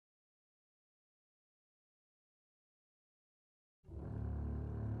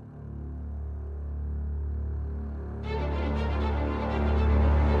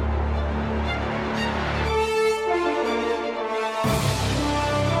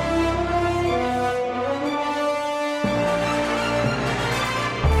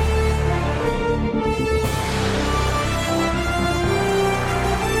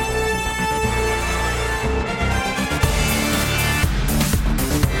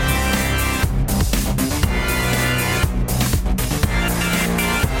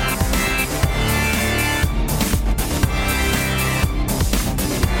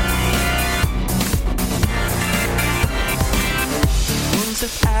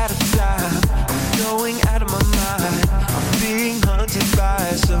out of time, I'm going out of my mind. I'm being hunted by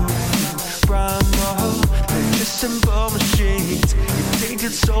some primal. They're just simple machines. Your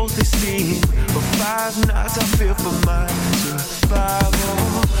tainted souls they steam. For 5 nights I feel for my survival.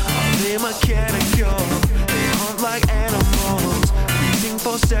 They're mechanical. They hunt like animals. Freezing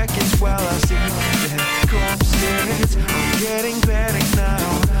for seconds while I see their corpses. I'm getting panic now.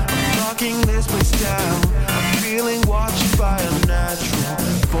 I'm knocking this place down. I'm feeling watched by unnatural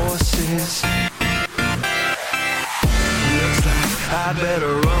forces. Looks like I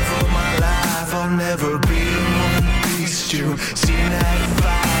better run for my life. I'll never be one piece to see night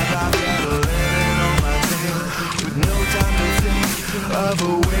 5. I've got a living on my tail with no time to think of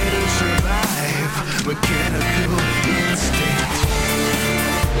a way to survive. Mechanical instinct.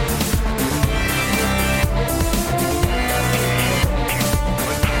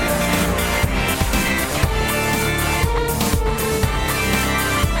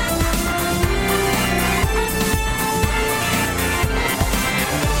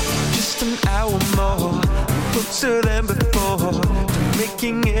 More closer than before to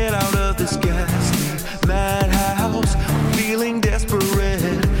making it out of this ghastly madhouse. I'm feeling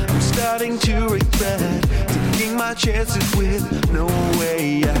desperate. I'm starting to regret taking my chances with no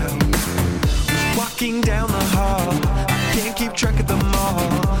way out. Was walking down the hall. I can't keep track of them all.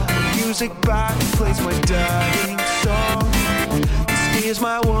 The music box plays my dying song. This is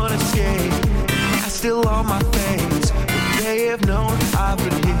my one escape. I still on my face. They have known I've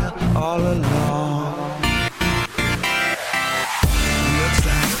been here all along. Looks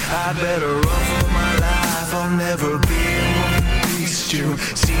like I better run for my life. I'll never be one piece to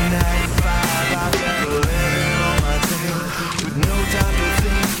see night 5. I've got a living on my tail with no time to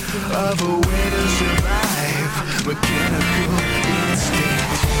think of a way to survive. Mechanical instinct.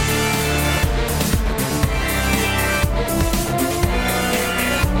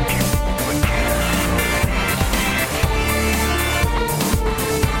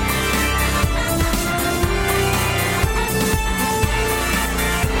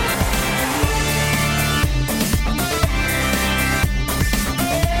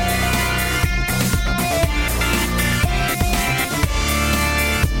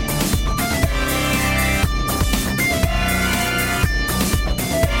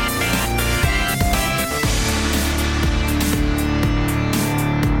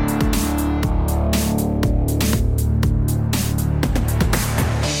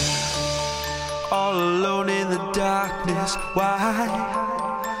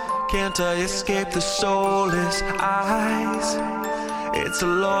 Why can't I escape the soulless eyes? It's a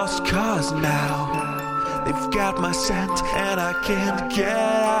lost cause now. They've got my scent and I can't get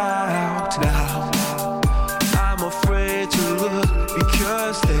out now. I'm afraid to look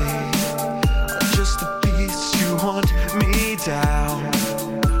because they are just the beasts who hunt me down.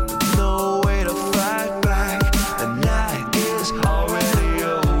 With no way to fight back. The night is already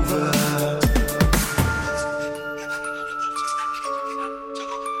over.